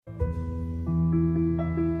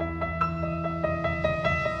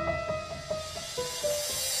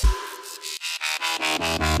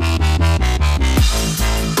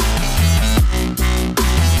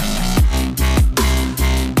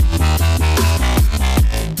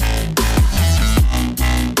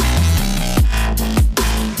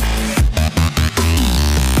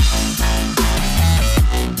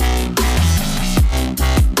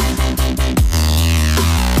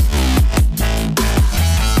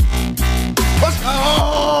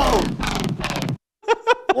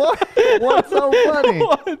so funny.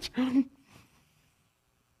 Watch.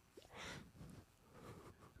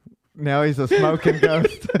 Now he's a smoking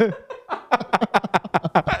ghost.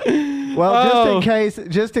 Well,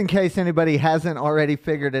 just in case anybody hasn't already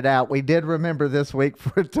figured it out, we did remember this week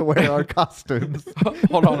to wear our costumes.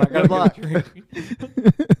 Hold on, I gotta get a drink.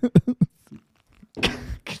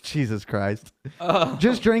 Jesus Christ.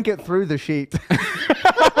 Just drink it through the sheet.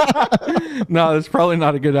 No, that's probably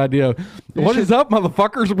not a good idea. What is up,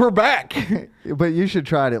 motherfuckers? We're back. But you should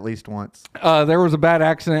try it at least once. There was a bad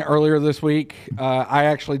accident earlier this week. I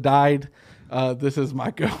actually died. This is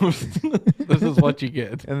my ghost. This is what you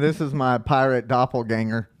get. And this is my pirate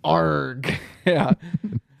doppelganger. Arg. Yeah.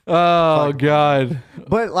 Oh, God.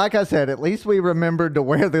 But like I said, at least we remembered to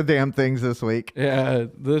wear the damn things this week. Yeah,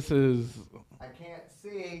 this is... I can't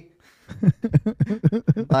see.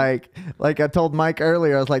 like I told Mike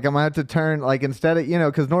earlier, I was like, I'm going to have to turn, like, instead of,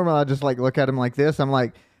 because normally I just, like, look at him like this. I'm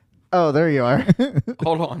like, oh, there you are.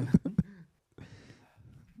 Hold on.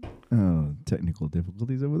 Oh, technical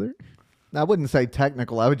difficulties over there? I wouldn't say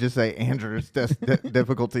technical. I would just say Andrew's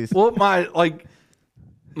difficulties. Well, my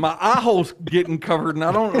eye hole's getting covered, and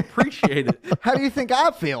I don't appreciate it. How do you think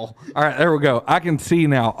I feel? All right, there we go. I can see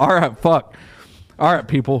now. All right, fuck. All right,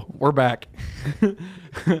 people, we're back.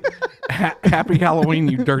 Happy Halloween,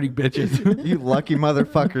 you dirty bitches. You lucky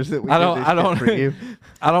motherfuckers that we I did this shit for you.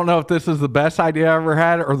 I don't know if this is the best idea I ever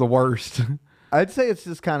had or the worst. I'd say it's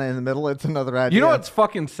just kind of in the middle. It's another idea. You know what's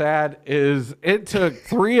fucking sad is it took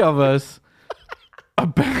 3 of us a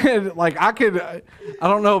bed. Like I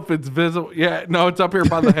don't know if it's visible. Yeah, no, it's up here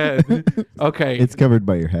by the head. Okay. It's covered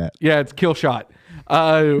by your hat. Yeah, it's kill shot.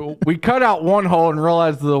 We cut out one hole and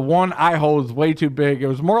realized the one eye hole is way too big. It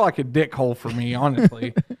was more like a dick hole for me,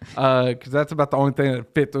 honestly. Because that's about the only thing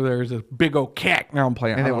that fit through there is this big old cack. Now I'm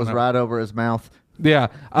playing. And it was right over his mouth. Yeah.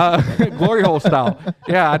 Glory hole style.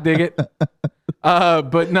 Yeah, I dig it.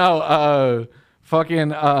 But no,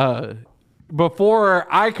 before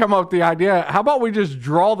I come up with the idea, how about we just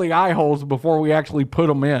draw the eye holes before we actually put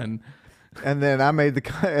them in? And then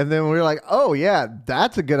and then we were like, oh yeah,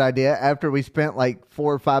 that's a good idea. After we spent like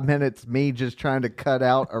 4 or 5 minutes, me just trying to cut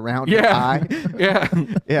out around the eye. Yeah.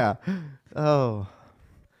 Yeah. Oh.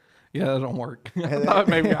 Yeah, that don't work. I thought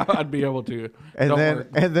maybe I'd be able to. And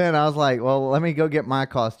then I was like, well, let me go get my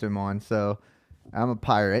costume on. So I'm a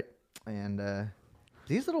pirate. And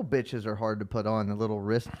these little bitches are hard to put on, the little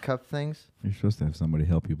wrist cuff things. You're supposed to have somebody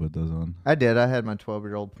help you put those on. I did. I had my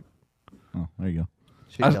 12-year-old. Oh, there you go.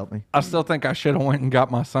 She helped me. I still think I should have went and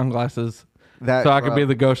got my sunglasses So I could be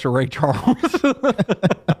the ghost of Ray Charles.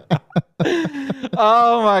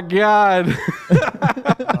 Oh, my God.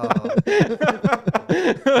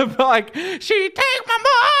 Like, she take my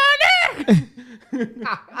money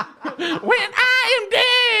when I am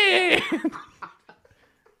dead.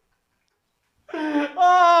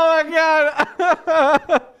 Oh, my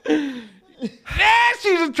God. Yeah,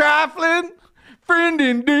 she's a trifling friend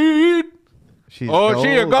indeed. She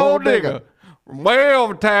a gold digger from way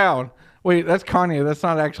over town. Wait, that's Kanye. That's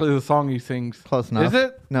not actually the song he sings. Close enough. Is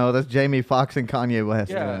it? No, that's Jamie Foxx and Kanye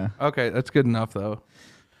West. Yeah. Okay, that's good enough though.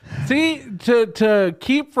 See, to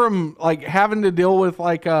keep from like having to deal with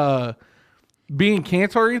like being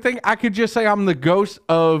canceled or anything, I could just say I'm the ghost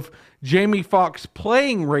of Jamie Foxx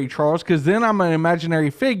playing Ray Charles, because then I'm an imaginary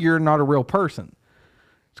figure, not a real person.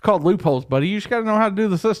 It's called loopholes, buddy. You just got to know how to do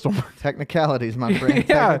the system. Technicalities, my friend.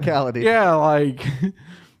 Yeah. Technicalities. Yeah, like...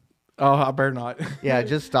 Oh, I better not. Yeah,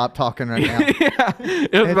 just stop talking right now. Yeah,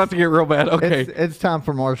 it was about to get real bad. Okay. It's time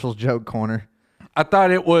for Marshall's Joke Corner. I thought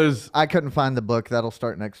it was... I couldn't find the book. That'll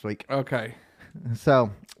start next week. Okay. So,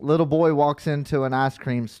 little boy walks into an ice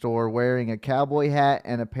cream store wearing a cowboy hat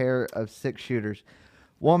and a pair of 6-shooters.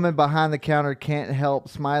 Woman behind the counter can't help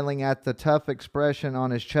smiling at the tough expression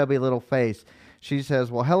on his chubby little face. She says,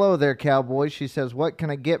 well, hello there, cowboy. She says, what can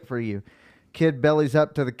I get for you? Kid bellies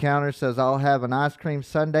up to the counter, says, I'll have an ice cream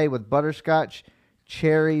sundae with butterscotch,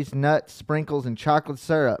 cherries, nuts, sprinkles, and chocolate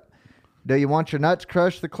syrup. Do you want your nuts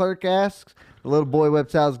crushed? The clerk asks. The little boy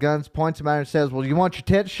whips out his guns, points them at her, and says, well, you want your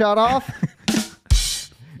tits shot off?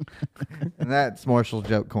 And that's Marshall's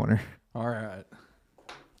Joke Corner. All right.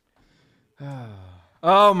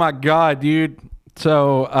 Oh, my God, dude.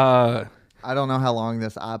 So, I don't know how long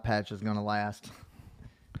this eye patch is going to last.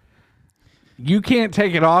 You can't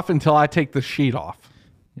take it off until I take the sheet off.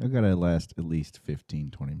 Y'all got to last at least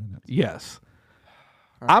 15, 20 minutes. Yes.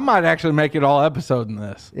 I might actually make it all episode in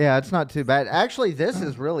this. Yeah, it's not too bad. Actually, this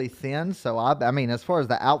is really thin, so I mean, as far as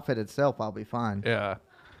the outfit itself, I'll be fine. Yeah.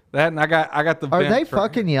 That and I got the Are vent they for-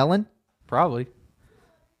 fucking yelling? Probably.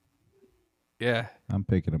 Yeah. I'm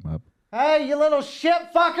picking them up. Hey, you little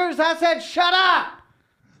shit fuckers, I said shut up!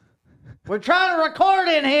 We're trying to record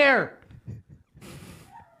in here.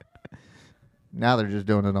 Now they're just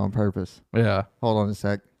doing it on purpose. Yeah. Hold on a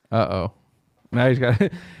sec. Uh-oh. Now he's got...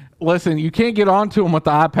 Listen, you can't get onto him with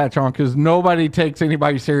the eye patch on because nobody takes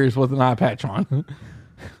anybody serious with an eye patch on.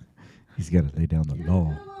 He's got to lay down the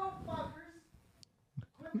law.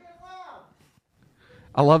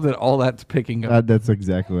 I love that all that's picking up. That's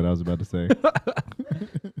exactly what I was about to say. Just because I'm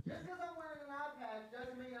wearing an eye patch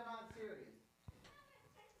doesn't mean I'm not serious.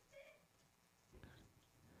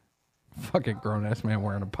 Fucking grown-ass man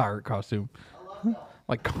wearing a pirate costume.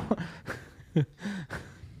 Like...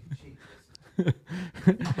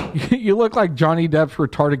 You look like Johnny Depp's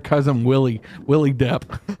retarded cousin Willie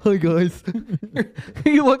Depp. Hi guys.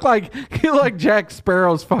 you look like Jack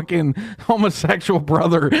Sparrow's fucking homosexual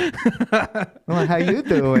brother. Well, how you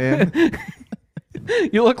doing?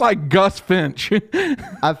 You look like Gus Finch.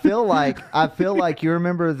 I feel like you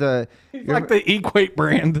remember the. Like the Equate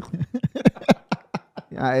brand.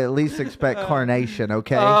 I at least expect carnation.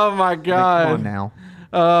 Okay. Oh my Come god. on now.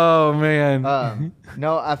 Oh man.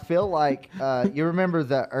 No, I feel like you remember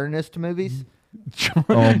the Ernest movies.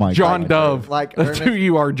 Oh my John God. Dove. Like That's Ernest- who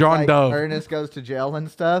you are, John like Dove. Ernest goes to jail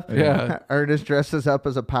and stuff. Yeah. Ernest dresses up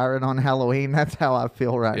as a pirate on Halloween. That's how I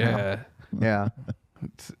feel right Yeah. now. Yeah.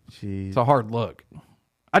 It's Jeez. a hard look.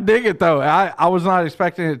 I dig it though. I was not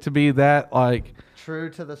expecting it to be that like True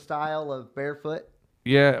to the style of barefoot.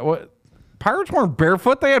 yeah, what pirates weren't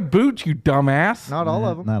barefoot, they had boots, you dumbass. Not all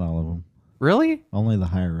of them. Not all of them. Really? Only the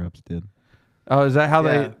higher ups did. Oh, is that how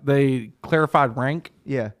Yeah. they clarified rank?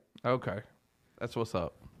 Yeah. Okay. That's what's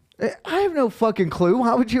up. I have no fucking clue.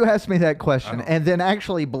 Why would you ask me that question and then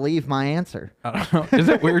actually believe my answer? I don't know. Is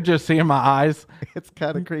it weird just seeing my eyes? It's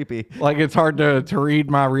kind of creepy. Like it's hard to read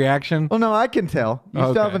my reaction? Well, no, I can tell. You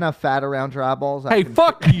still have Okay. enough fat around your eyeballs. Hey,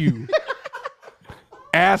 fuck you.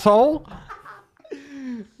 Asshole.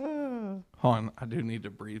 Hold on. I do need to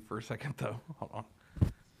breathe for a second though. Hold on.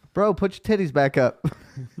 Bro, put your titties back up.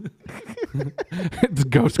 It's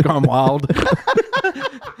Ghost Gone Wild.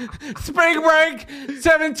 Spring break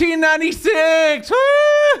 1796.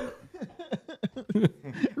 Woo!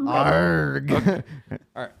 Arg. All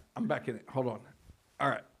right, I'm back in it. Hold on. All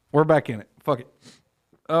right, we're back in it. Fuck it.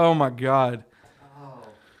 Oh my god.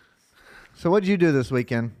 So what'd you do this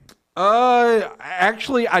weekend?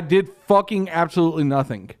 Actually, I did fucking absolutely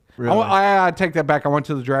nothing. Really? I take that back. I went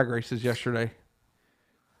to the drag races yesterday.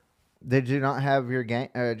 Did you not have your game?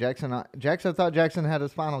 Jackson, Jackson thought Jackson had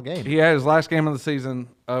his final game. He had his last game of the season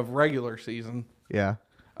of regular season. Yeah.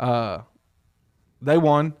 They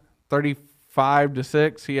won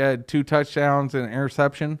 35-6. He had 2 touchdowns and an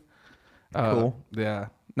interception. Cool. Yeah,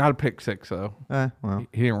 not a pick six though. Well,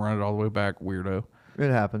 He didn't run it all the way back. Weirdo. it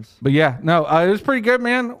happens. But yeah, no, it was pretty good,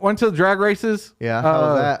 man. Went to the drag races. Yeah. How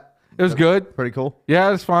was that? It was good. Pretty cool. Yeah,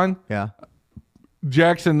 it was fun. Yeah.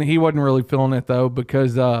 Jackson, he wasn't really feeling it though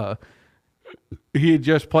because he had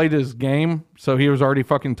just played his game, so he was already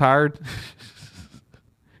fucking tired.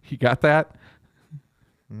 You got that?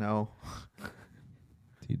 No.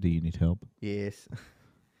 Do you need help? Yes.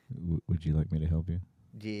 Would you like me to help you?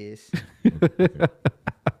 Yes.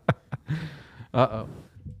 Uh-oh.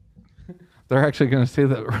 They're actually going to see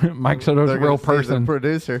that Mike Soto's a They're real gonna see the person.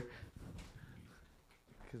 producer.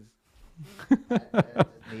 'Cause I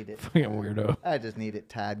just need it. Fucking weirdo. I just need it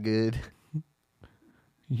tied good.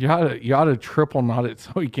 You ought to triple knot it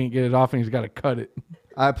so he can't get it off and he's got to cut it.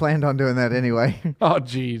 I planned on doing that anyway. Oh,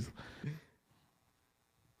 jeez.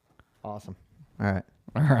 Awesome. All right.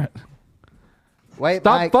 All right. Wait,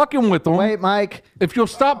 Stop Mike. fucking with them. Wait, Mike. If you'll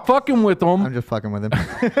stop fucking with them. I'm just fucking with him.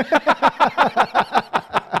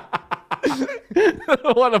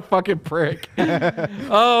 What a fucking prick.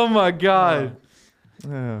 Oh, my God.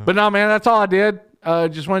 But no, man, that's all I did.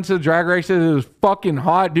 Just went to the drag races. It was fucking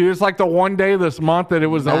hot, dude. It's like the one day this month that it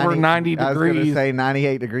was over 90 I was going to degrees. say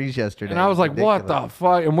 98 degrees yesterday. And I was like, what the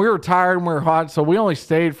fuck? And we were tired and we were hot. So we only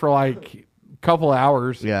stayed for like a couple of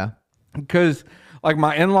hours. Yeah. Because like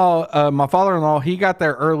my in-law, my father-in-law, he got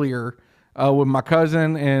there earlier with my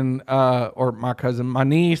cousin and, my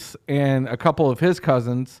niece and a couple of his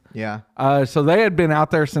cousins. Yeah. So they had been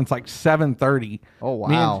out there since like 7:30. Oh,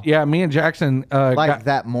 wow. Me and Jackson. Like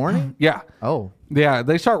that morning? Yeah. Oh. Yeah.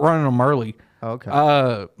 They start running them early.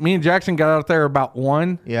 Okay. Me and Jackson got out there about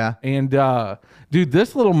 1. Yeah. And dude,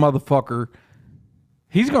 this little motherfucker,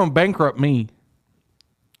 he's going to bankrupt me.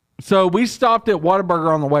 So we stopped at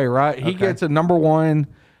Whataburger on the way, right? He gets a number 1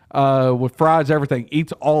 with fries, everything,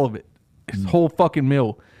 eats all of it, his whole fucking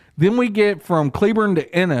meal. Then we get from Cleburne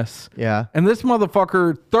to Ennis. Yeah. And this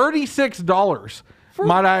motherfucker, $36.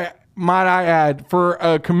 might I add, for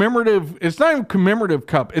a commemorative, it's not even a commemorative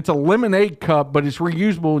cup. It's a lemonade cup, but it's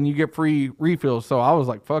reusable and you get free refills. So I was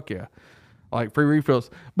like, fuck yeah. Like free refills.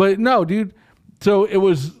 But no, dude. So it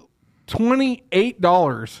was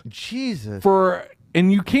 $28 Jesus.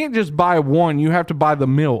 and you can't just buy one. You have to buy the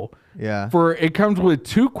meal. Yeah. It comes with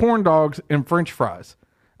 2 corn dogs and French fries.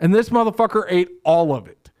 And this motherfucker ate all of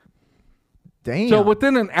it. Damn. So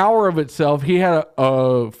within an hour of itself, he had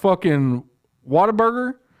a fucking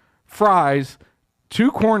Whataburger, fries,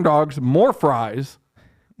 2 corn dogs, more fries,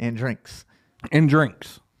 and drinks. and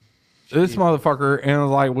drinks. This motherfucker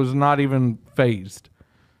and was not even phased.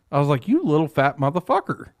 I was like, "You little fat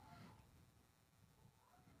motherfucker."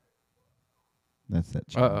 That's that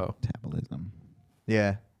Uh-oh. metabolism.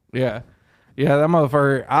 Yeah. Yeah, that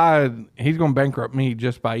motherfucker. He's gonna bankrupt me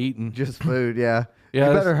just by eating. Just food. Yeah. Yeah, You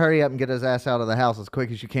that's- better hurry up and get his ass out of the house as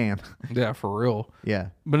quick as you can. Yeah, for real. Yeah.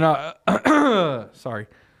 But no, sorry.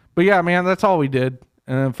 But yeah, man, that's all we did.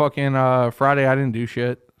 And then fucking Friday, I didn't do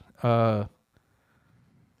shit.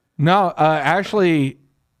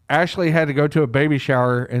 Ashley had to go to a baby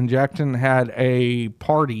shower, and Jackson had a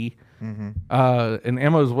party. And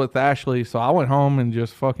Emma was with Ashley, so I went home and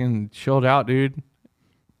just fucking chilled out, dude.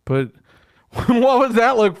 What was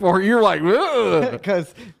that look for? You're like, ugh.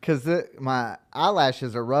 Because my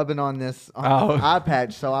eyelashes are rubbing on this eye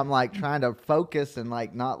patch, so I'm like trying to focus and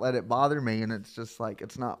like not let it bother me, and it's just like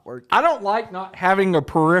it's not working. I don't like not having a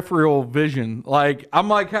peripheral vision. Like I'm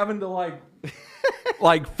like having to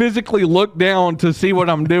like physically look down to see what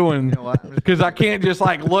I'm doing because I can't just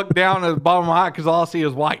like look down at the bottom of my eye because all I see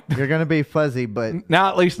is white. You're gonna be fuzzy, but Now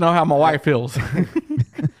at least know how my wife feels.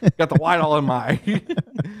 Got the white all in my eye.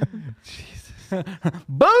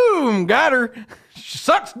 Boom, got her. She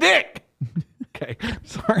sucks dick. Okay,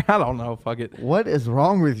 sorry, I don't know. Fuck it. what is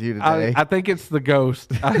wrong with you today? I think it's the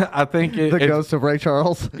ghost. I think it's ghost of Ray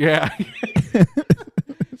Charles. Yeah.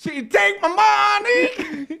 She take my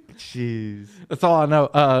money. Jeez. That's all I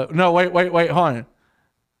know. No, wait, hold on.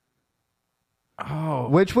 Oh,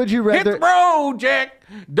 Which would you hit the rather? road, Jack.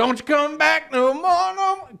 Don't you come back no more,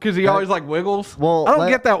 no more. Because he always like wiggles. Well, I don't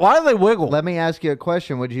get that. Why do they wiggle? Let me ask you a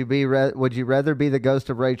question. Would you rather be the ghost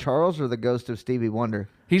of Ray Charles or the ghost of Stevie Wonder?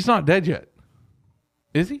 He's not dead yet.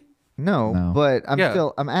 Is he? No, No. but Yeah.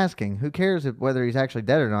 I'm asking. Who cares whether he's actually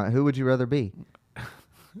dead or not? Who would you rather be?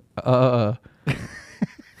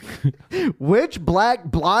 Which black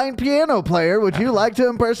blind piano player would you like to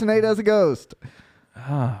impersonate as a ghost?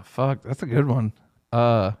 Fuck. That's a good one.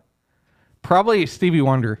 Probably Stevie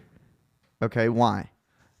Wonder. Okay, why?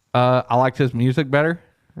 I liked his music better.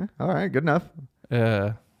 All right, good enough.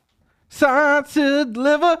 Sign to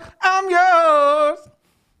deliver, I'm yours.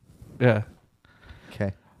 Yeah.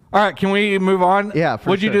 Okay. All right, can we move on? Yeah, for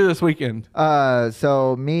What'd you sure. do this weekend?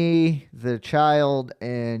 So me, the child,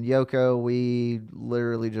 and Yoko, we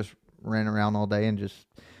literally just ran around all day and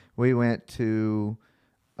we went to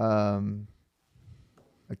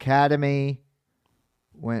Academy,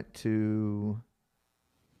 went and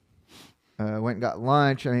got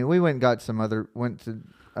lunch. I mean, we went and got went to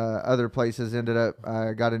other places. Ended up,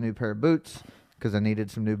 I got a new pair of boots because I needed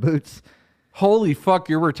some new boots. Holy fuck,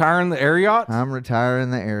 you're retiring the air yachts? I'm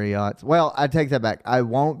retiring the air yachts. Well, I take that back. I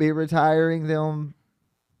won't be retiring them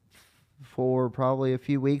for probably a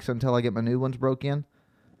few weeks until I get my new ones broke in.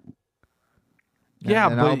 Yeah,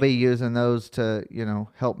 and but I'll be using those to,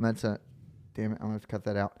 help Mensa. Damn it, I'm gonna have to cut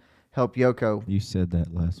that out. Help Yoko. You said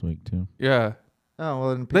that last week too. yeah. Oh well,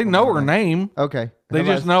 then They people know her name. Okay. They Have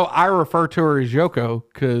just know I refer to her as Yoko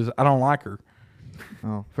because I don't like her.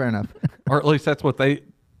 Oh, fair enough. Or at least that's what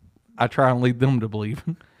I try and lead them to believe.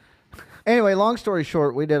 Anyway, long story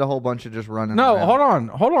short, we did a whole bunch of just running. No, around.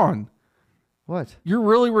 hold on. What? You're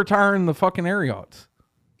really retiring the fucking air yachts.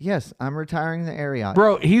 Yes, I'm retiring the air yacht.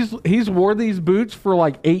 Bro, he's wore these boots for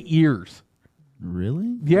like 8 years.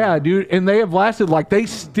 Really? Yeah, dude. And they have lasted they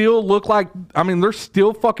still look like, they're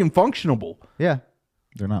still fucking functionable. Yeah.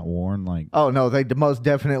 They're not worn like. Oh no, they most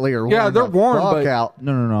definitely are. Yeah, worn they're the worn, fuck but- out.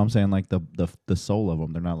 No. I'm saying like the sole of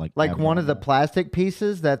them. They're not like One of the abnormal. plastic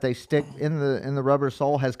pieces that they stick in the rubber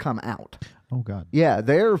sole has come out. Oh God. Yeah,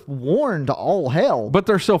 they're worn to all hell, But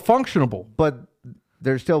they're still functionable. but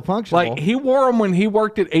they're still functional. Like he wore them when he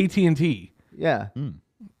worked at AT&T. Yeah. And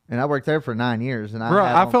I worked there for 9 years, and Bro,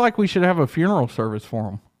 had I them- feel like we should have a funeral service for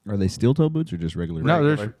him. Are they steel toe boots or just regular? No,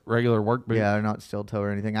 there's regular work boots. Yeah, they're not steel toe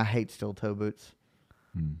or anything. I hate steel toe boots.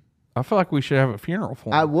 I feel like we should have a funeral for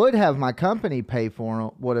him. I would have my company pay for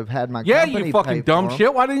them. Would have had my Yeah, company you pay fucking for dumb 'em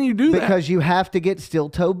shit. Why didn't you do that? because you have to get steel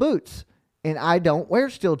toe boots, and I don't wear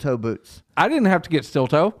steel toe boots. I didn't have to get steel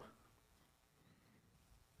toe.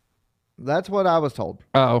 That's what I was told.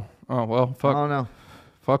 Oh well, fuck. Oh no.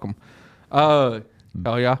 Fuck them. Oh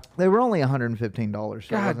yeah. They were only $115. So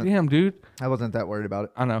God damn, dude. I wasn't that worried about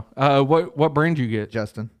it. I know. What brand you get?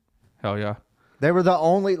 Justin. Hell yeah. They were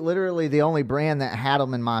literally the only brand that had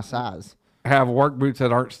them in my size. I have work boots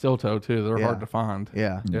that aren't steel toe too. They're Yeah. hard to find.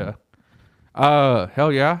 Yeah. Yeah.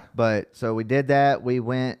 Hell yeah. But so we did that. We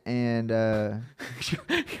went and over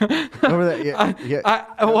there. Yeah,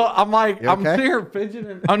 Well, I'm like, You I'm okay? sitting here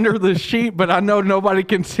fidgeting under the sheet, but I know nobody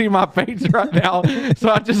can see my face right now. So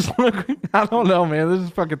I just look, I don't know, man. This is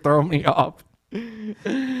fucking throwing me off.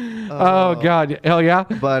 Oh, God. Hell yeah.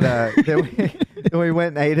 But then we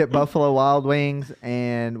went and ate at Buffalo Wild Wings,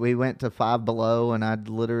 and we went to Five Below, and I'd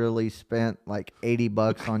literally spent like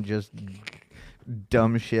 $80 on just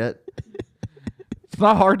dumb shit. It's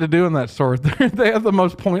not hard to do in that store. They have the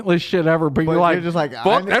most pointless shit ever, but But you're like, you're just like,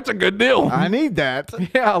 fuck, that's a good deal. I need that.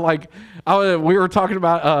 Yeah, like we were talking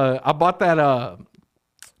about. I bought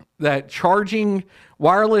that charging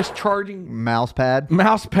wireless charging Mouse pad.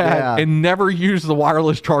 mouse pad Yeah. and never used the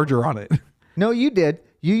wireless charger on it No, you did.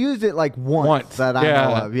 You used it like once that I yeah.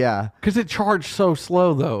 know of. Yeah. because it charged so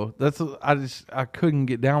slow though. I couldn't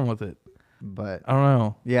get down with it. But I don't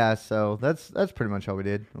know. yeah, so that's pretty much all we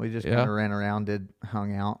did. We just Yeah. kind of ran around,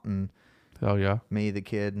 hung out, and Hell yeah, me, the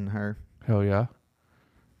kid, and her. hell yeah.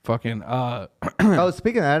 Fucking Oh,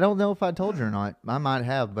 speaking of that, I don't know if I told you or not. I might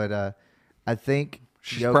have, but I think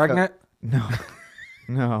she's Yoko- pregnant. No,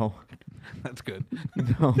 no, That's good.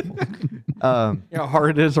 no. You know how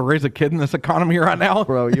hard it is to raise a kid in this economy right now.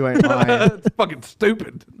 Bro, you ain't lying. It's fucking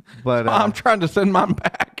stupid. But I'm trying to send mine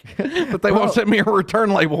back, but they won't send me a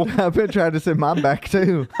return label. I've been trying to send mine back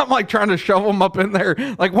too. I'm like trying to shove them up in there.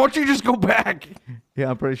 Like, won't you just go back? Yeah,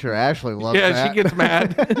 I'm pretty sure Ashley loves Yeah, that. she gets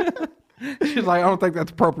mad. She's like, I don't think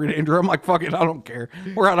that's appropriate, Andrew. I'm like, fuck it, I don't care.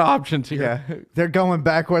 We're out of options here. Yeah, they're going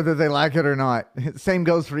back whether they like it or not. Same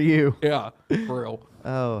goes for you. Yeah, for real.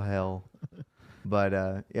 Oh hell.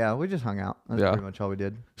 But yeah, we just hung out. That's Yeah. pretty much all we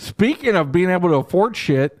did. Speaking of being able to afford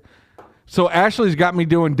shit, so Ashley's got me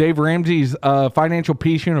doing Dave Ramsey's Financial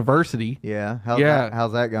Peace University. Yeah. Yeah.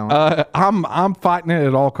 How's that going? I'm fighting it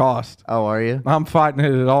at all cost. oh, are you? I'm fighting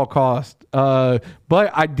it at all cost.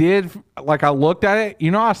 But I did, like, I looked at it.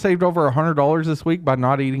 You know, I saved over $100 this week by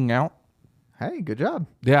not eating out. Hey, good job.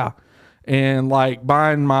 Yeah. And like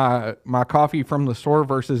buying my coffee from the store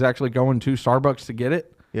versus actually going to Starbucks to get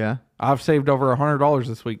it. Yeah. I've saved over $100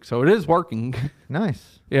 this week. So it is working.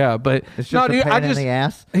 Nice. Yeah. But It's just a pain in the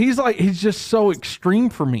ass. he's just so extreme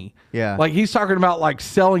for me. Yeah. Like he's talking about like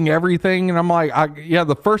selling everything. And I'm like,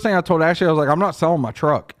 the first thing I told Ashley, I was like, I'm not selling my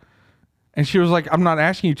truck. And she was like, I'm not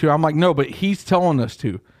asking you to. I'm like, no, but he's telling us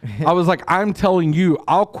to. I was like, I'm telling you,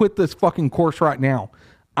 I'll quit this fucking course right now.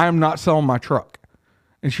 I'm not selling my truck.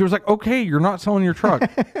 And she was like, okay, you're not selling your truck.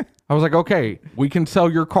 I was like, okay, we can sell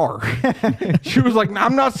your car. She was like,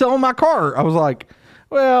 I'm not selling my car. I was like,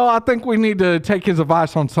 well, I think we need to take his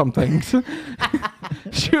advice on some things.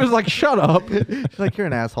 She was like, shut up. She's like, you're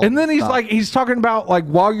an asshole. And then he's Stop. like, he's talking about like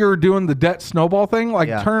while you're doing the debt snowball thing, like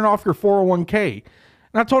Yeah. turn off your 401k.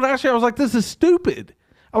 And I told Ashley, I was like, this is stupid.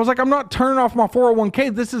 I was like, I'm not turning off my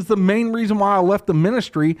 401k. This is the main reason why I left the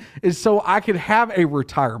ministry is so I could have a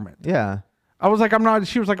retirement. Yeah. I was like, I'm not.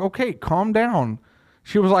 She was like, okay, calm down.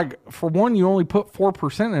 She was like, for one, you only put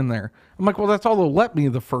 4% in there. I'm like, well, that's all they'll let me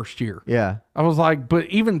the first year. Yeah. I was like, but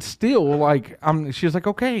even still, like, she was like,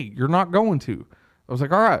 okay, you're not going to. I was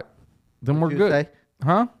like, all right, then What'd we're you good. say?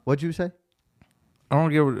 Huh? What'd you say? I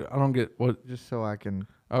don't get what. Just so I can,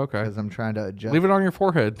 Okay. because I'm trying to adjust. Leave it on your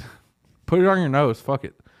forehead. Put it on your nose. Fuck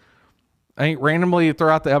it. I ain't randomly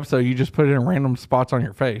throughout the episode. You just put it in random spots on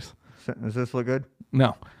your face. Does this look good?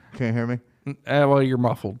 No. Can you hear me? Well, you're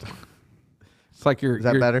muffled. It's like Is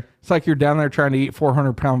that better? It's like you're down there trying to eat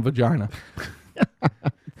 400-pound vagina.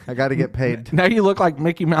 I got to get paid. Now you look like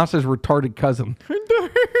Mickey Mouse's retarded cousin.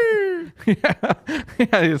 Yeah,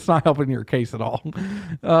 it's not helping your case at all.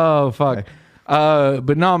 Oh fuck. Okay.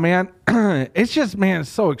 But no, man, it's just it's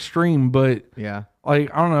so extreme. But Yeah.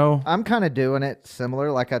 like I don't know. I'm kind of doing it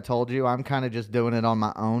similar. Like I told you, I'm kind of just doing it on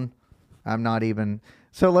my own. I'm not even.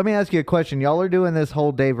 So let me ask you a question. Y'all are doing this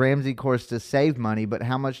whole Dave Ramsey course to save money, but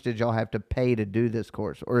how much did y'all have to pay to do this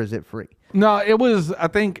course, or is it free? No, it was I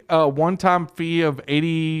think a one-time fee of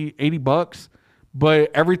 $80,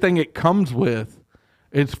 but everything it comes with,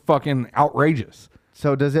 it's fucking outrageous.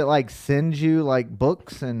 So does it like send you like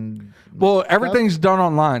books and? Well, everything's done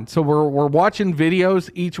online. So we're watching videos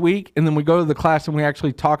each week, and then we go to the class and we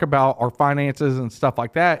actually talk about our finances and stuff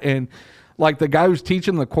like that. And like the guy who's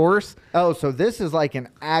teaching the course, Oh, so this is like an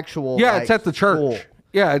actual. yeah, like, it's at the church. school.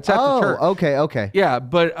 Yeah, it's at the church. Okay. Yeah,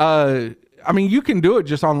 but I mean, you can do it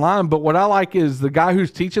just online, but what I like is the guy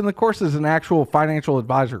who's teaching the course is an actual financial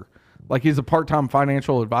advisor. Like he's a part-time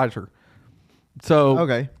financial advisor. So,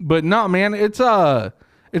 Okay. But no, man, it's a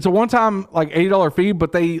one-time like $80 fee,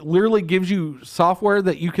 but they literally gives you software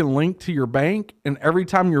that you can link to your bank, and every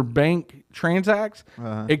time your bank transacts,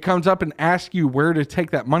 it comes up and asks you where to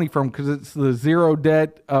take that money from because it's the zero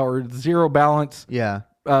debt or zero balance Yeah.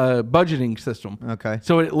 budgeting system. Okay.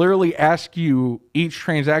 So it literally asks you each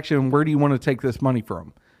transaction, where do you want to take this money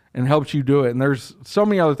from, and helps you do it. And there's so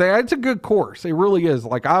many other things. It's a good course. It really is.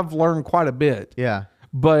 Like I've learned quite a bit. Yeah.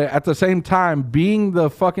 But at the same time, being the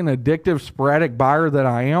fucking addictive sporadic buyer that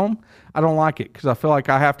I am, I don't like it because I feel like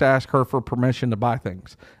I have to ask her for permission to buy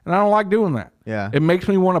things. And I don't like doing that. Yeah. It makes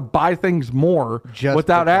me want to buy things more Just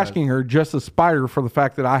without because. asking her, just aspire for the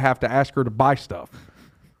fact that I have to ask her to buy stuff.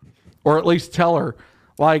 Or at least tell her.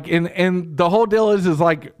 Like, and the whole deal is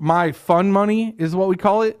like my fun money is what we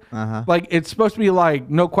call it. Like, it's supposed to be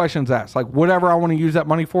like no questions asked. Like, whatever I want to use that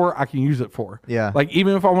money for, I can use it for. Yeah. Like,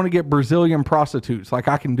 even if I want to get Brazilian prostitutes, like,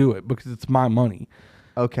 I can do it because it's my money.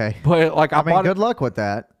 Okay. But, like, I mean, good luck with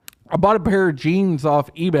that. I bought a pair of jeans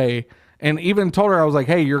off eBay and even told her, I was like,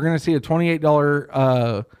 hey, you're going to see a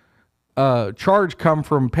 $28 charge come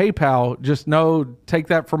from PayPal. Just know, take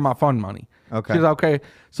that from my fund money. Okay. She's like, okay.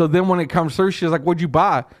 So then when it comes through, she's like, what'd you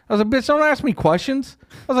buy? I was like, bitch, don't ask me questions.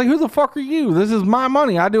 I was like, who the fuck are you? This is my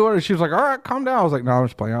money. I do it. She was like, all right, calm down. I was like, no, I'm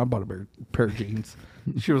just playing. I bought a pair of jeans.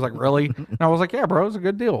 She was like, really? And I was like, yeah, bro, it's a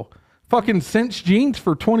good deal. Fucking Cinch jeans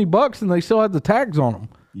for $20 and they still had the tags on them.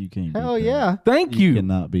 You can't. Hell beat that. yeah. Thank You you.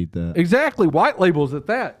 cannot beat that. Exactly. White labels at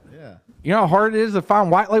that. Yeah. You know how hard it is to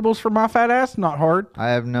find white labels for my fat ass? Not hard. I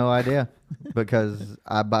have no idea because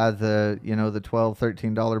I buy the, the $12,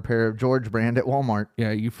 $13 pair of George brand at Walmart.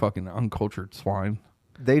 Yeah, you fucking uncultured swine.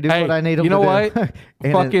 They do Hey, what I need them you know to do. what?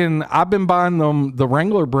 And Fucking, I've been buying them the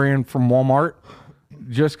Wrangler brand from Walmart.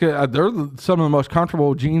 Just cause they're some of the most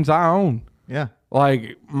comfortable jeans I own. yeah.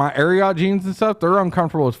 Like my Ariat jeans and stuff, they're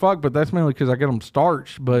uncomfortable as fuck. But that's mainly because I get them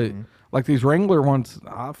starched. But like these Wrangler ones,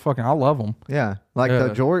 I love them. Yeah. Like Yeah.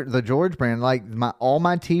 the George brand, like all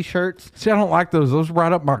my t-shirts. See, I don't like those. Those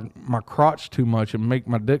ride up my crotch too much and make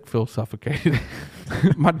my dick feel suffocated.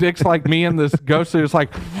 My dick's like me in this ghost suit. It's like,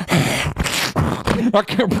 I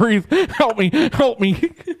can't breathe. Help me. Help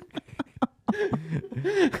me.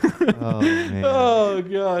 Oh man. Oh,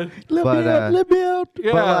 God. Let me out.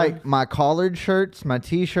 Yeah. But like my collared shirts, my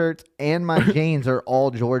t-shirts, and my jeans are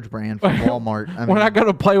all George brand from Walmart. I mean, When I go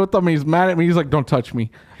to play with him, he's mad at me. He's like, don't touch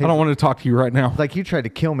me. I don't want to talk to you right now. it's like you tried to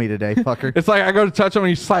kill me today, fucker. It's like I go to touch him and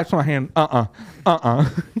he slaps my hand. I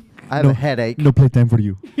have a headache. No playtime for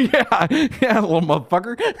you. Yeah, little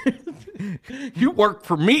motherfucker. You work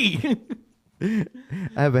for me.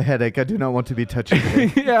 I have a headache. I do not want to be touched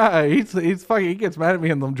today. Yeah, he's fucking. He gets mad at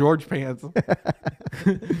me in them George pants.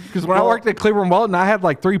 Because when I worked at Cleveland Welding, I had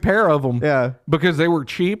like 3 pair of them. Yeah. Because they were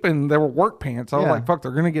cheap and they were work pants. I was Yeah. like, fuck,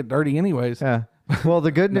 they're gonna get dirty anyways. Yeah. Well,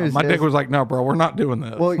 the good news My is, dick was like, no, bro, we're not doing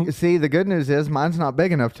this. well, you see, the good news is mine's not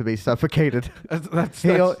big enough to be suffocated. that's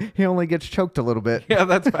He only gets choked a little bit. yeah,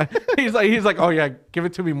 that's fine. He's like, oh yeah, give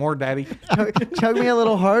it to me more, daddy. Choke me a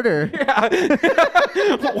little harder.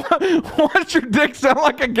 Why's your dick sound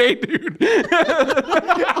like a gay dude?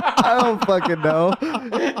 I don't fucking know.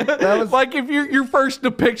 That was Like if your first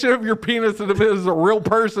depiction of your penis as a real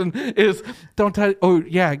person is don't touch. Oh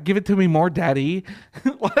yeah, give it to me more, daddy.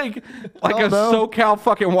 like a no. SoCal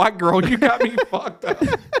fucking white girl. You got me fucked up.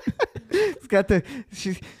 it's got the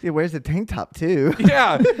it wears a tank top too.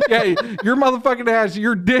 Yeah. Your motherfucking ass.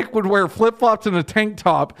 Your dick would wear flip flops and a tank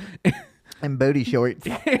top. And booty shorts.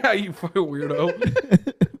 Yeah, you fucking weirdo.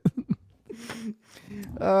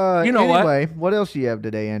 You know what? anyway, what else do you have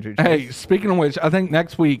today, Andrew? Hey, speaking of which, I think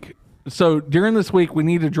next week. So during this week, we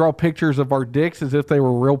need to draw pictures of our dicks as if they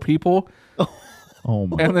were real people. Oh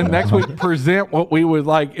my. And then next week, present what we would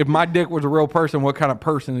like. If my dick was a real person, what kind of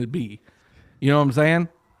person it'd be? You know what I'm saying?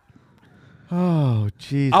 Oh,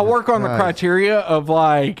 Jesus. I'll work on the Christ. criteria of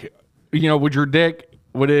like, would your dick,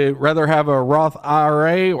 would it rather have a Roth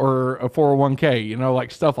IRA or a 401k?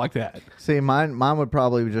 Like stuff like that. See, mine would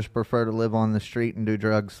probably just prefer to live on the street and do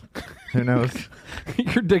drugs. Who knows?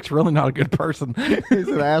 Your dick's really not a good person. He's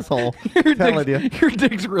an asshole. Telling you. Your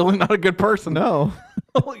dick's really not a good person. No.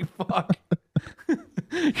 Holy fuck.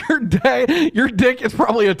 Your dick is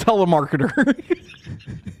probably a telemarketer.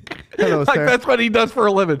 Hello, Like sir. that's what he does for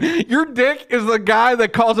a living. Your dick is the guy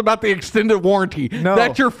that calls about the extended warranty. No,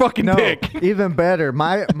 That's your fucking no, dick. Even better.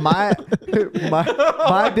 My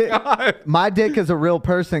dick is a real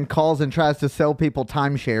person, calls and tries to sell people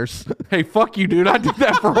timeshares. Hey, fuck you, dude. I did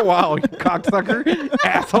that for a while, you cocksucker.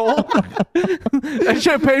 Asshole. That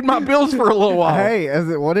shit paid my bills for a little while. Hey,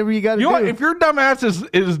 whatever you got to You do. know what? If your dumbass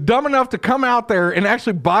is dumb enough to come out there and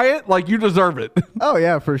actually buy it, like you deserve it. Oh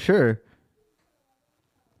yeah, for sure.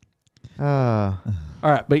 All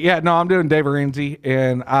right, but yeah, no, I'm doing Dave Ramsey,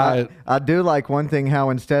 and I do like one thing how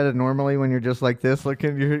instead of normally when you're just like this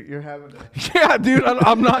looking, you're having. yeah, dude,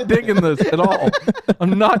 I'm not digging this at all.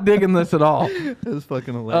 I'm not digging this at all. It's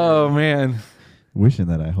fucking hilarious. Oh man, Wishing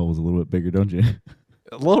that eye hole was a little bit bigger, don't you?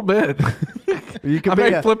 a little bit. You can I be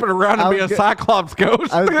may flip it around and I be a was go- Cyclops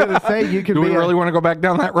ghost. I was gonna say you can Do be we really want to go back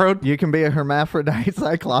down that road? you can be a hermaphrodite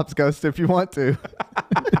Cyclops ghost if you want to.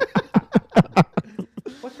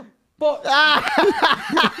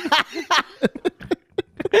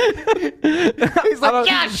 He's like,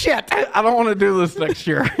 yeah, shit. I don't want to do this next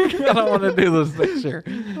year. I don't want to do this next year.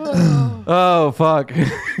 Oh fuck.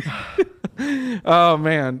 Oh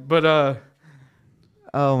man, but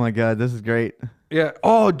Oh my god, this is great. yeah.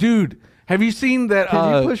 Oh dude, have you seen that?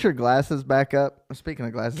 Can you push your glasses back up? Speaking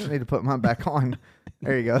of glasses, I need to put mine back on.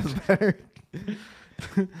 There you go. That's better.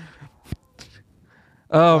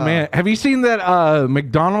 Oh man, have you seen that?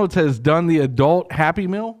 McDonald's has done the adult Happy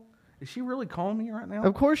Meal. Is she really calling me right now?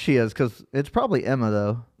 Of course she is, because it's probably Emma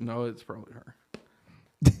though. No, it's probably her.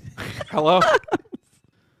 Hello.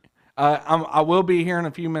 I will be here in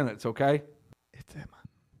a few minutes. Okay. It's Emma.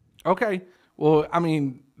 Okay. Well, I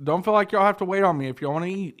mean, don't feel like y'all have to wait on me. If y'all want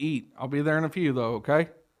to eat, eat. I'll be there in a few though. Okay.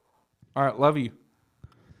 All right. Love you.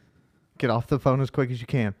 Get off the phone as quick as you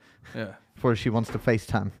can Yeah. before she wants to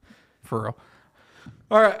FaceTime. For real.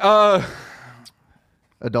 All right.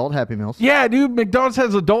 Adult Happy Meals. Yeah, dude. McDonald's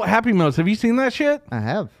has adult Happy Meals. Have you seen that shit? I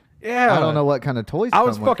have. Yeah. I don't know what kind of toys. I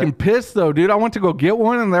was come with fucking it. pissed though, dude. I went to go get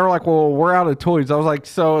one and they were like, well, we're out of toys. I was like,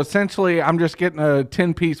 so essentially I'm just getting a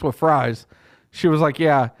 10-piece with fries. She was like,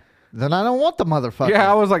 yeah. Then I don't want the motherfucker. Yeah,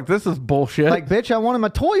 I was like, this is bullshit. Like, bitch, I want him a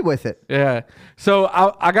toy with it. Yeah. So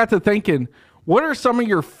I got to thinking, what are some of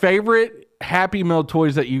your favorite Happy Meal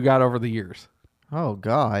toys that you got over the years? Oh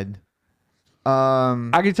God.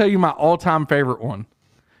 I can tell you my all-time favorite one.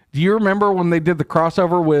 Do you remember when they did the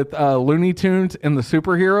crossover with Looney Tunes and the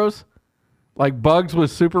superheroes? Like Bugs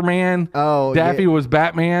was Superman. Oh, Daffy yeah. was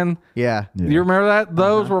Batman. Yeah. Yeah. Do you remember that?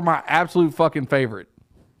 Those were my absolute fucking favorite.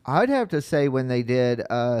 I'd have to say when they did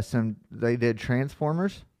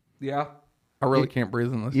Transformers. Yeah. I really can't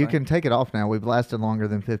breathe in this You thing. can take it off now. We've lasted longer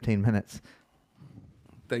than 15 minutes.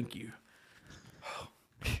 Thank you.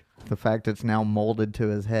 The fact it's now molded to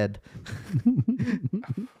his head.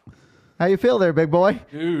 How you feel there, big boy?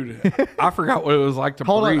 Dude, I forgot what it was like to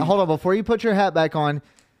Hold breathe. on. Before you put your hat back on,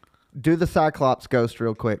 do the Cyclops ghost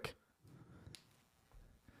real quick.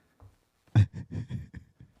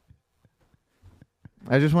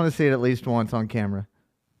 I just want to see it at least once on camera.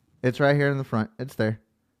 It's right here in the front. It's there.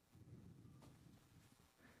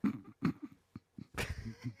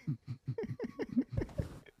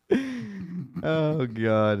 Oh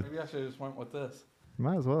God. Maybe I should have just went with this.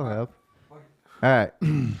 Might as well have. All right.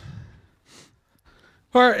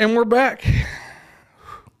 All right, and we're back.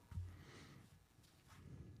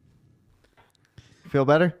 Feel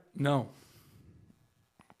better? No.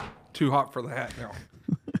 Too hot for the hat now.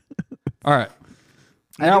 All right.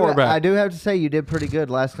 Now we're back. I do have to say you did pretty good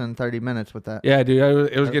lasting 30 minutes with that. Yeah,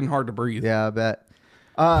 dude, it was getting hard to breathe. Yeah, I bet.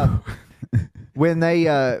 When they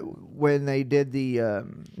did the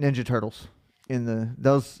Ninja Turtles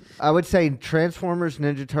I would say Transformers,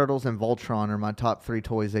 Ninja Turtles, and Voltron are my top 3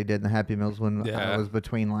 toys they did in the Happy Meals when I was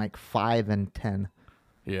between like 5 and 10.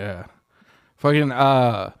 Yeah. Fucking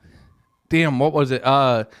damn, what was it?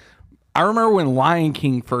 I remember when Lion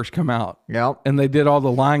King first come out. Yep. And they did all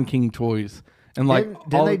the Lion King toys. And like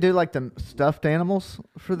Didn't they do like the stuffed animals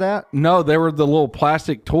for that? No, they were the little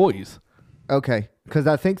plastic toys. Okay, because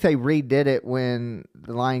I think they redid it when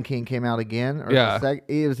the Lion King came out again. Or Yeah.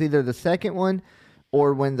 it was either the second one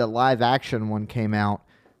or when the live action one came out.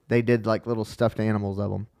 They did like little stuffed animals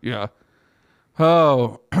of them. Yeah.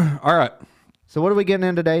 Oh, all right. So what are we getting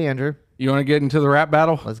in today, Andrew? You want to get into the rap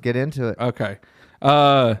battle? Let's get into it. Okay.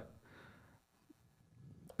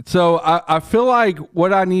 So I feel like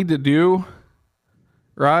what I need to do,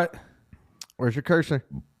 right? Where's your cursor?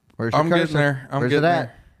 Where's your I'm cursor? getting there. I'm Where's getting it at?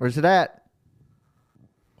 there. Where's it at?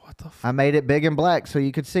 What the I made it big and black so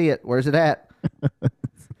you could see it. Where's it at?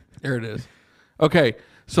 There it is. Okay.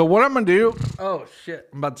 So what I'm going to do. Oh, shit.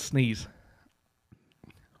 I'm about to sneeze.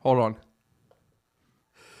 Hold on.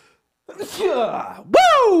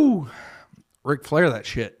 Woo! Ric Flair, that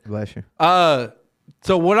shit. Bless you.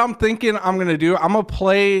 So what I'm thinking I'm going to do, I'm going to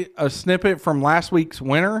play a snippet from last week's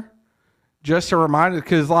winner just to remind it,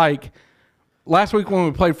 because like last week when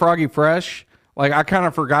we played Froggy Fresh, like I kind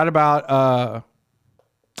of forgot about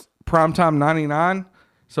Primetime 99.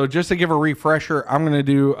 So just to give a refresher, I'm going to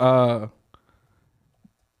do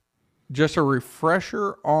just a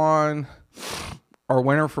refresher on our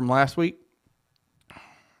winner from last week.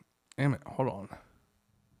 Damn it, hold on.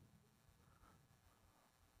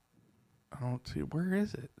 I don't see. Where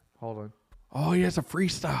is it? Hold on. Oh, he has a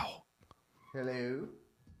freestyle. Hello.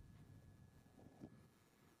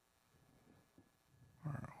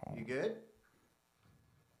 You good?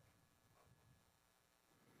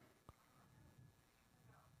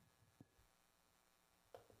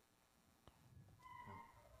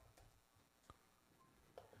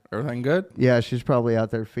 Everything good? Yeah, she's probably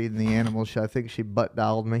out there feeding the animals. I think she butt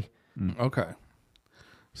dialed me. Okay.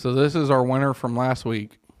 So this is our winner from last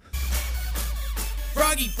week.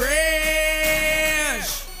 Froggy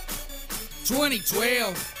Fresh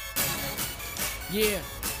 2012. Yeah.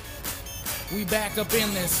 We back up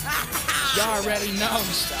in this. Y'all already know.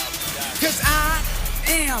 Cause I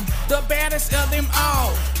am the baddest of them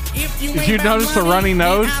all. If you Did you notice the runny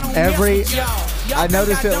nose? I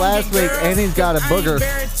noticed it last week, and he's got a booger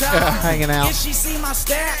hanging out. If she see my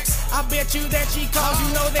stacks, I bet you that she calls. You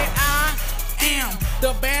know that I am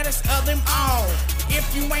the baddest of them all.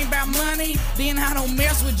 If you ain't about money, then I don't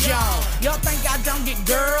mess with y'all. Y'all think I don't get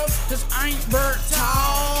girls, cause I ain't bird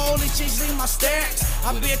tall. If she see my stacks,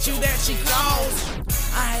 I bet you that she calls.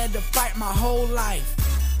 I had to fight my whole life.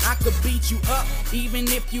 I could beat you up, even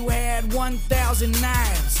if you had 1,000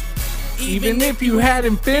 knives. Even if you had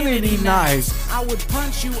infinity knives, I would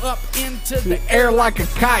punch you up into the air like a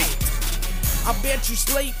kite. I bet you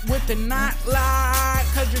sleep with the night light,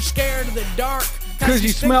 cause you're scared of the dark. Cause you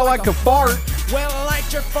smell like a fart. Well, I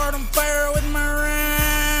like your fart on fire with my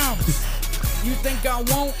rounds. You think I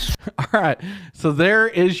won't? All right. So there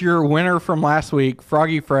is your winner from last week,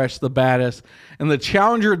 Froggy Fresh, the baddest. And the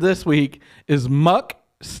challenger this week is Muck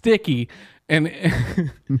Sticky. And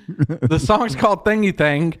the song's called Thingy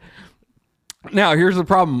Thing. Now, here's the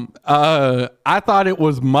problem. I thought it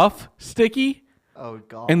was Muff Sticky. Oh,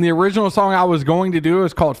 God. And the original song I was going to do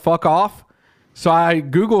is called Fuck Off. So I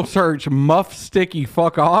Google search Muff Sticky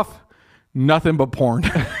Fuck Off. Nothing but porn.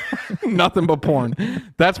 Nothing but porn.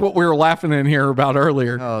 That's what we were laughing in here about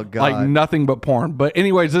earlier. Oh, God. Like nothing but porn. But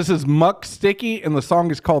anyways, this is Muck Sticky, and the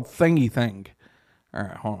song is called Thingy Thing. All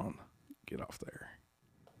right, hold on. Get off there.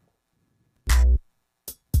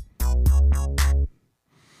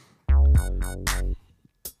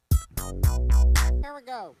 Here we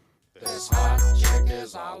go. This hot chick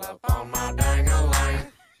is all up on my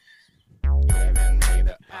dang-a-lang, giving me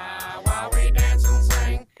the eye while we dance and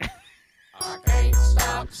sing. I can't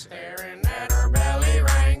stop staring at her belly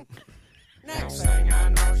ring. Next thing I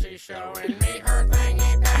know, she's showing me her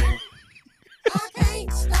thingy thing. I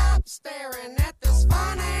can't stop staring at this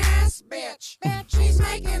fine-ass bitch. She's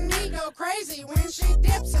making me go crazy when she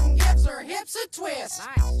dips and gives her hips a twist.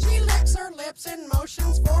 She licks her lips and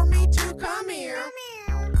motions for me to come here.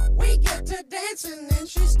 We get to dancing and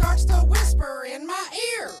she starts to whisper in my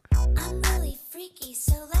ear. I'm really freaky,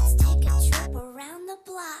 so let's take a trip around the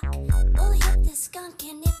block. We'll hit the skunk,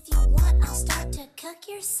 and if you want, I'll start to cook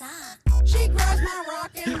your sock. She grabs my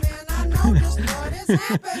rock and then I know just what is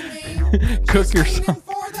happening. Cook your She's sock. leaning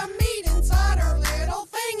for the meat inside her little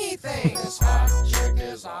thingy thing. This hot chick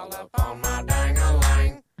is all up on my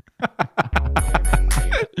dang-a-lang, giving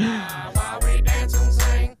me the eye while we dance and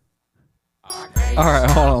sing. I can't All right,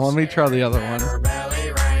 hold on. stop Let me try the staring other at one. her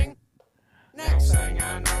belly ring. Next thing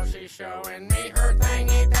I know, she's showing me her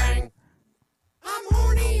thingy thing. I'm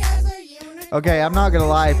horny as a unit. Okay, I'm not going to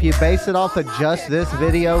lie. If you base it off of just this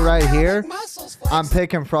video right here, Muscles flex. I'm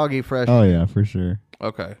picking Froggy Fresh. Oh yeah, for sure.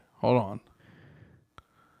 Okay, hold on.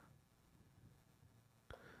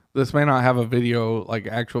 This may not have a video, like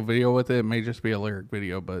actual video with it. It may just be a lyric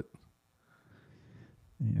video, but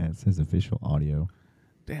Yeah, it says official audio.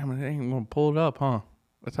 damn, it ain't gonna pull it up, huh?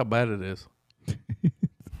 That's how bad it is. Let's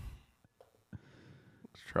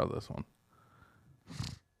try this one.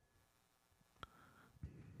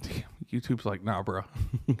 Damn, YouTube's like, nah, bro.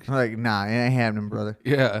 Like, nah, it ain't happening, brother.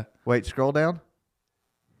 Yeah. Wait, scroll down.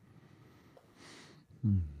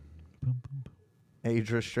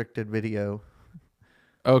 Age restricted video.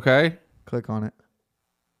 Okay. Click on it.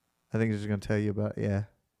 I think it's just going to tell you about it. Yeah.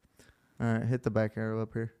 All right, hit the back arrow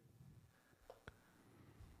up here.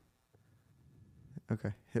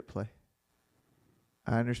 Okay, hit play.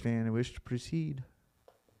 I understand and wish to proceed.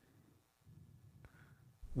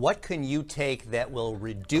 What can you take that will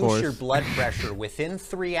reduce your blood pressure within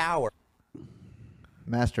 3 hours?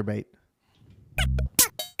 Masturbate.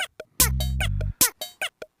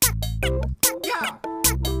 Yeah.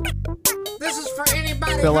 This is for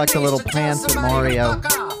anybody. Feel who like the needs little to tell pants of somebody to Mario.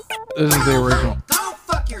 fuck off. This is the original. Go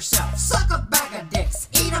fuck yourself. Suck a bag of dicks.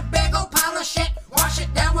 Eat a big old pile of shit. Wash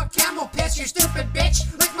it down with camel piss, you stupid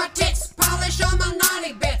bitch. Lick my tits. Polish all my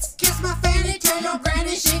naughty bits. Kiss my fanny. Tell your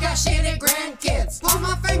granny she got shitty grandkids. Pull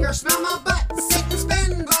my finger. Smell my butt. Sit and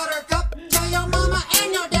spin. Buttercup. Tell your mama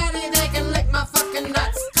and your daddy they can lick my fucking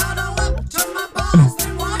nuts. Cuddle up to my balls.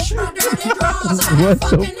 Then wash my dirty drawers. I have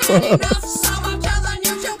fucking had enough. So I'm telling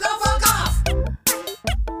you to go fuck off.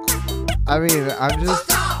 I mean, I'm just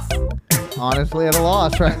Fuck off. honestly at a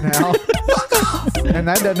loss right now. Fuck off. And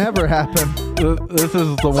that doesn't ever happen. This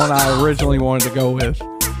is the one I originally wanted to go with.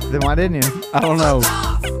 Then why didn't you? I don't know,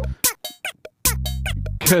 Off.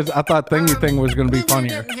 because I thought Thingy Thing was going to be Maybe you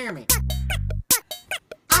funnier. didn't hear me.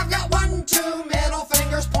 I've got 1, 2 middle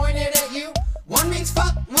fingers pointed at you. One means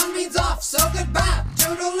fuck, one means off. So goodbye,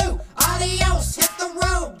 toodaloo, adios. Hit the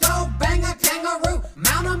road, go bang a kangaroo.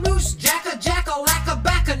 Mount a moose, jack a jackal, lack a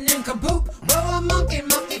back a nincompoop. Roll a monkey,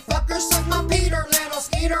 monkey fucker, suck my Peter, little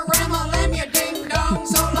skeeter, ram a lamb, you ding dong.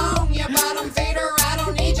 So long, you bottom feeder. I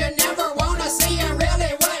don't need you, never wanna see you.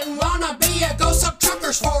 Really wouldn't wanna be you. Go suck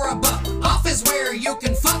truckers for a buck. Off is where you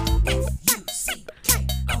can fuck.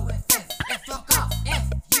 F-U-C-K-O-F-F. Fuck off.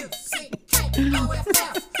 F-U-C-K-O-F-F.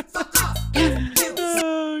 Fuck off.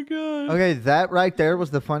 Oh god. Okay, that right there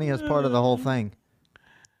was the funniest part of the whole thing.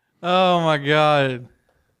 Oh my god.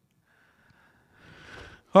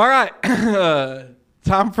 All right.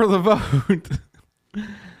 Time for the vote.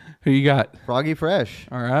 Who you got? Froggy Fresh.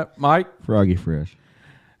 All right, Mike. Froggy Fresh.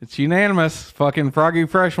 It's unanimous. Fucking Froggy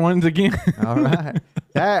Fresh wins again. All right.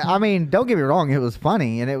 I mean, don't get me wrong, it was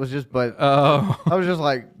funny, and it was just, but Oh. I was just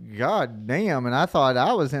like, God damn, and I thought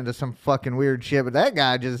I was into some fucking weird shit, but that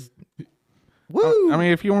guy just, woo. I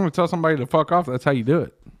mean, if you want to tell somebody to fuck off, that's how you do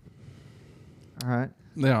it. All right.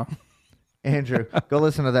 Yeah. Andrew, go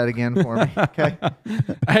listen to that again for me, okay?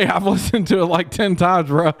 Hey, I've listened to it like 10 times,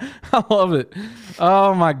 bro. I love it.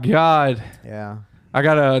 Oh my god. Yeah. I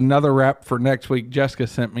got another rap for next week. Jessica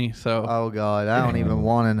sent me, so Oh, God, I don't even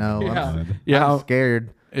want to know. yeah, I'm yeah,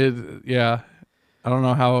 scared. yeah. I don't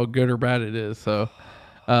know how good or bad it is. So,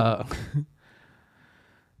 oh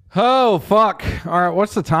fuck! All right,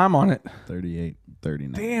 what's the time on it? 38,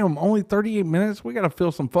 39. Damn, only 38 minutes. We gotta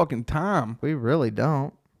fill some fucking time. We really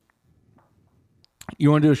don't. You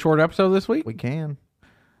want to do a short episode this week? We can.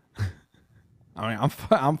 I mean,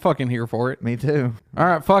 I'm fucking here for it. Me too. All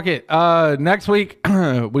right, fuck it. Next week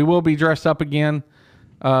we will be dressed up again.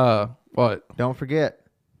 What? Don't forget,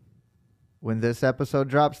 when this episode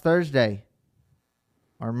drops Thursday,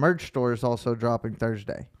 our merch store is also dropping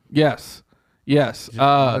Thursday. Yes.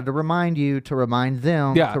 Wanted to remind you, to remind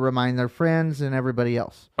them, Yeah. to remind their friends and everybody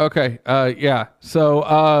else. Okay. Yeah.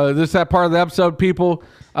 So this is that part of the episode, people.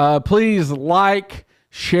 Please like,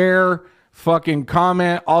 share, fucking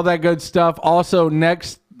comment, all that good stuff. Also,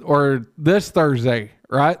 this Thursday,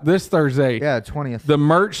 right? This Thursday. Yeah, 20th. The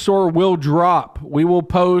merch store will drop. We will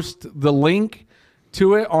post the link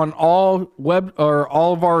to it on all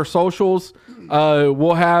of our socials.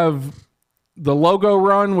 We'll have the logo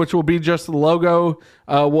run, which will be just the logo.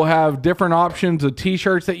 We'll have different options of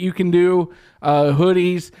t-shirts that you can do,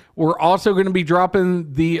 hoodies. We're also going to be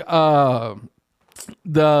dropping the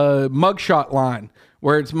mugshot line,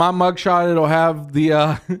 where it's my mugshot. It'll have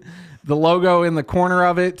the the logo in the corner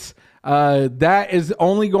of it. That is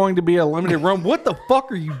only going to be a limited run. What the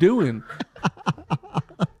fuck are you doing?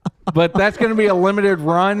 But that's going to be a limited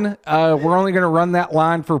run. We're only going to run that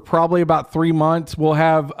line for probably about 3 months. We'll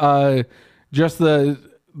have just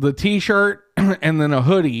the t-shirt and then a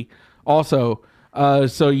hoodie also.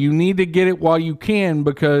 So you need to get it while you can,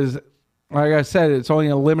 because like I said, it's only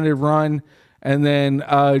a limited run. And then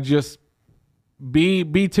just be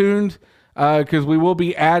tuned, because we will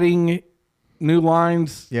be adding new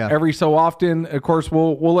lines every so often. Of course,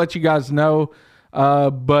 we'll let you guys know.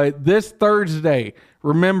 But this Thursday,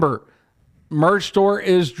 remember, merch store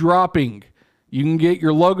is dropping. You can get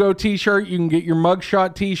your logo t-shirt. You can get your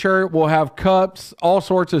mugshot t-shirt. We'll have cups, all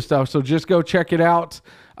sorts of stuff. So just go check it out.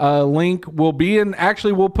 Link will be in.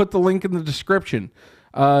 Actually, we'll put the link in the description.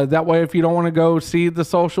 That way, if you don't want to go see the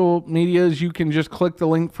social medias, you can just click the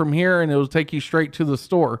link from here and it'll take you straight to the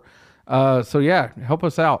store. So yeah, help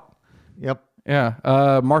us out. Yep.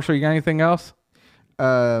 Yeah. Marshall, you got anything else?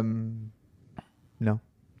 No.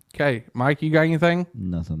 Okay. Mike, you got anything?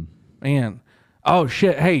 Nothing. Man. Oh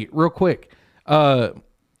shit. Hey, real quick.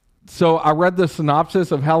 So I read the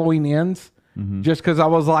synopsis of Halloween Ends. just because I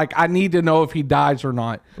was like, I need to know if he dies or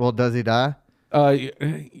not. Well, does he die?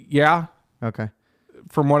 Yeah, Okay.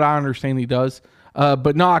 from what I understand, he does.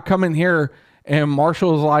 But no, I come in here and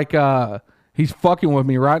Marshall's like, he's fucking with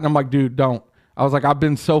me, right? And I'm like, dude, don't. I was like, I've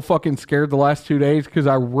been so fucking scared the last 2 days because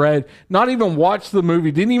I read, not even watched the movie,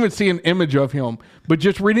 didn't even see an image of him, but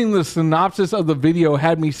just reading the synopsis of the video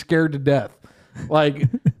had me scared to death. Like,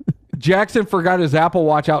 Jackson forgot his Apple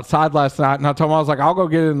Watch outside last night, and I told him, I was like, I'll go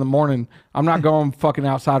get it in the morning. I'm not going fucking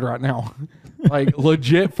outside right now. Like,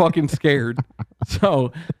 legit fucking scared.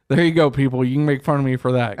 So there you go, people. You can make fun of me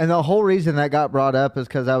for that. And the whole reason that got brought up is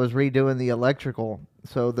because I was redoing the electrical.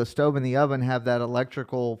 So the stove and the oven have that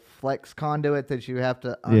electrical flex conduit that you have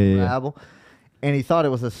to unravel. And he thought it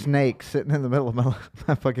was a snake sitting in the middle of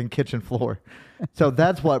my fucking kitchen floor. So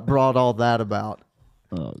that's what brought all that about.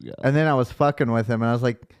 Oh, God. And then I was fucking with him, and I was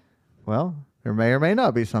like, well, there may or may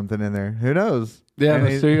not be something in there. Who knows? Yeah, in And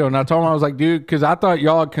the he- studio. And I told him, I was like, dude, because I thought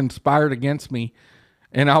y'all had conspired against me.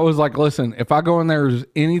 And I was like, listen, if I go in there, there's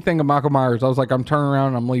anything of Michael Myers, I was like, I'm turning around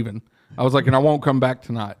and I'm leaving. I was like, and I won't come back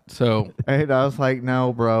tonight. So, And I was like,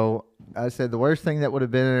 no, bro. I said, the worst thing that would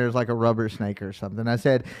have been in there is like a rubber snake or something. I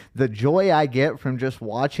said, the joy I get from just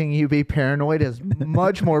watching you be paranoid is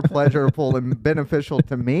much more pleasurable and beneficial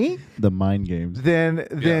to me The mind games.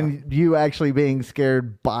 than you actually being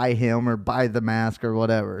scared by him or by the mask or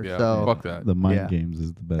whatever. yeah, So fuck that. The mind Yeah. games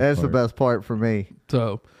is the best. that's the part. best part for me.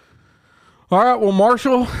 So, all right, well,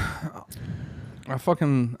 Marshall,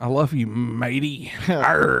 I love you, matey.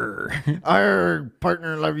 Arr. Our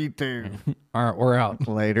partner, love you too. All right, we're out.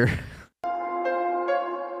 Later.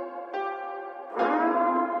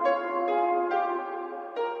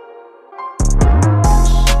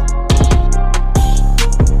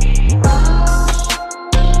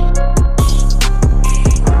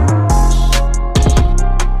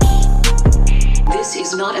 This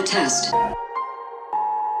is not a test.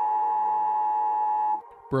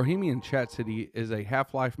 Bohemian Chat City is a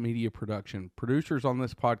Half-Life Media production. Producers on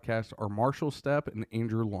this podcast are Marshall Stepp and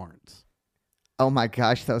Andrew Lawrence. Oh my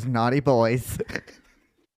gosh, those naughty boys.